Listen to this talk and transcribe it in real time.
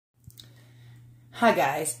Hi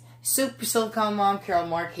guys, Super Silicone Mom Carol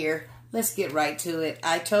Mark here. Let's get right to it.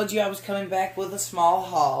 I told you I was coming back with a small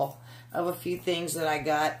haul of a few things that I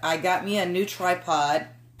got. I got me a new tripod.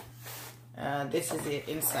 This is it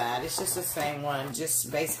inside. It's just the same one,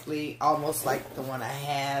 just basically almost like the one I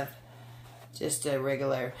have. Just a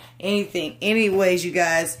regular anything. Anyways, you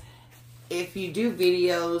guys, if you do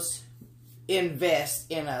videos,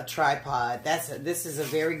 invest in a tripod. This is a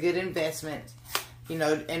very good investment. You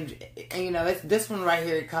know, and you know, this one right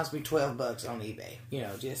here, it cost me $12 on eBay. You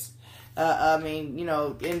know, just, I mean, you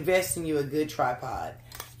know, invest in you a good tripod,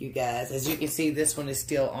 you guys. As you can see, this one is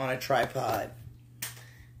still on a tripod.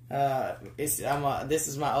 This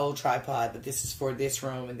is my old tripod, but this is for this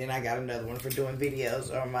room, and then I got another one for doing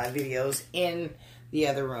videos, or my videos in the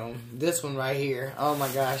other room. This one right here, oh my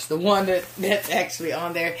gosh, the one that's actually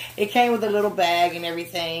on there. It came with a little bag and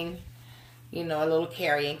everything. You know, a little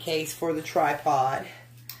carrying case for the tripod.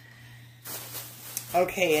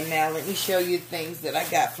 Okay, and now let me show you things that I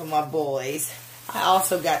got for my boys. I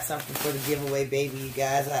also got something for the giveaway, baby, you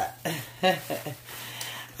guys.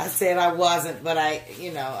 I said I wasn't, but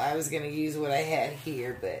I was going to use what I had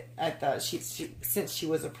here. But I thought since she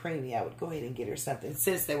was a preemie, I would go ahead and get her something.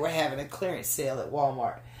 Since they were having a clearance sale at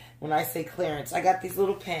Walmart. When I say clearance, I got these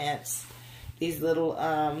little pants. These little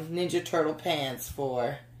Ninja Turtle pants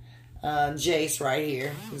for Jace right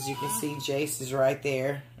here. As you can see, Jace is right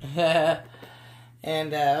there.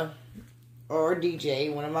 And or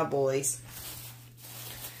DJ, one of my boys.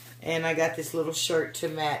 And I got this little shirt to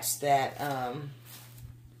match that.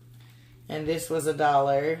 And this was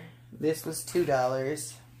 $1. This was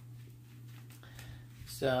 $2.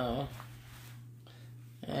 So,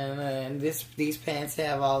 and these pants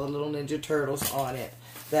have all the little Ninja Turtles on it.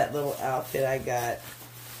 That little outfit I got.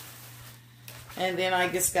 And then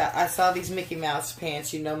I saw these Mickey Mouse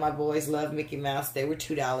pants. You know my boys love Mickey Mouse. They were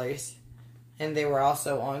 $2. And they were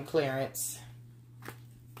also on clearance.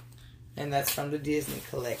 And that's from the Disney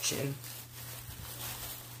collection.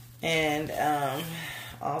 And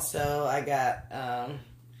also I got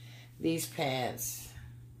these pants.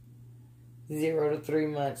 0 to 3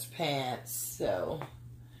 months pants. So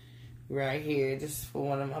right here, this is for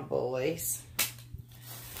one of my boys.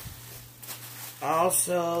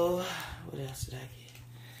 Also, what else did I get?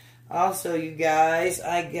 Also, you guys,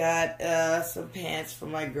 I got some pants for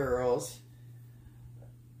my girls.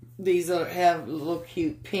 These have little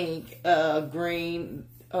cute pink, green,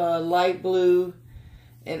 light blue,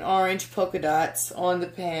 and orange polka dots on the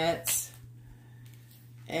pants.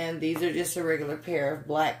 And these are just a regular pair of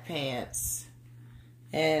black pants.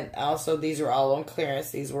 And also, these are all on clearance.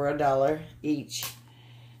 These were $1 each.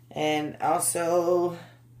 And also,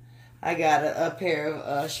 I got a pair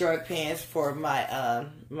of short pants for my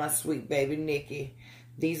my sweet baby Nikki.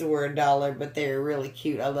 These were $1, but they're really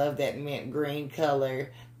cute. I love that mint green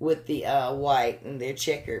color with the white and their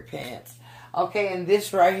checkered pants. Okay, and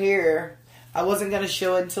this right here, I wasn't going to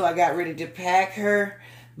show it until I got ready to pack her,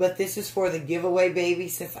 but this is for the giveaway, baby.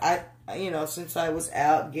 Since I was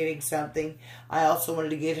out getting something, I also wanted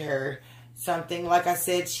to get her something. Like I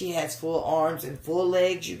said, she has full arms and full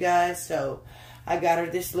legs, you guys, so I got her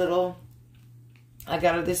this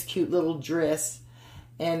cute little dress,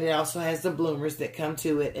 and it also has the bloomers that come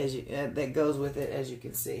to it, that goes with it, as you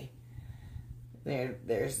can see.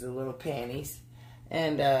 There's the little panties,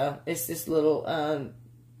 and it's this little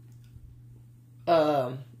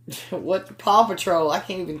what, Paw Patrol. I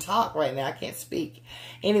can't even talk right now. I can't speak.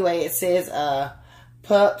 Anyway, it says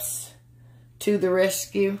pups to the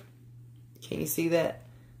rescue. Can you see that?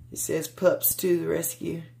 It says pups to the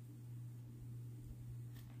rescue.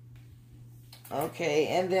 Okay,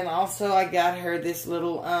 and then also I got her this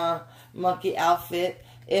little monkey outfit.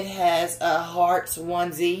 It has a hearts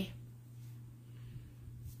onesie.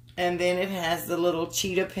 And then it has the little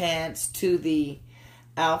cheetah pants to the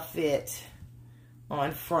outfit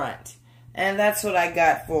on front. And that's what I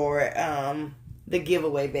got for the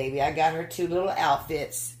giveaway, baby. I got her 2 little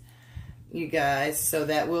outfits, you guys. So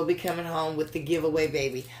that will be coming home with the giveaway,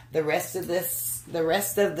 baby. The rest of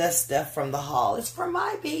the stuff from the haul is for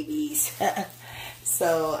my babies.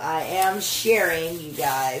 So I am sharing, you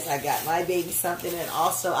guys. I got my baby something, and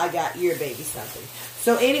also I got your baby something.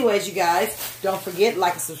 So anyways, you guys, don't forget,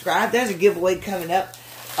 like and subscribe. There's a giveaway coming up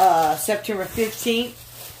September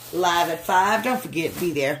 15th, live at 5. Don't forget,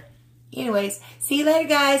 be there. Anyways, see you later,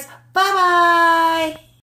 guys. Bye-bye.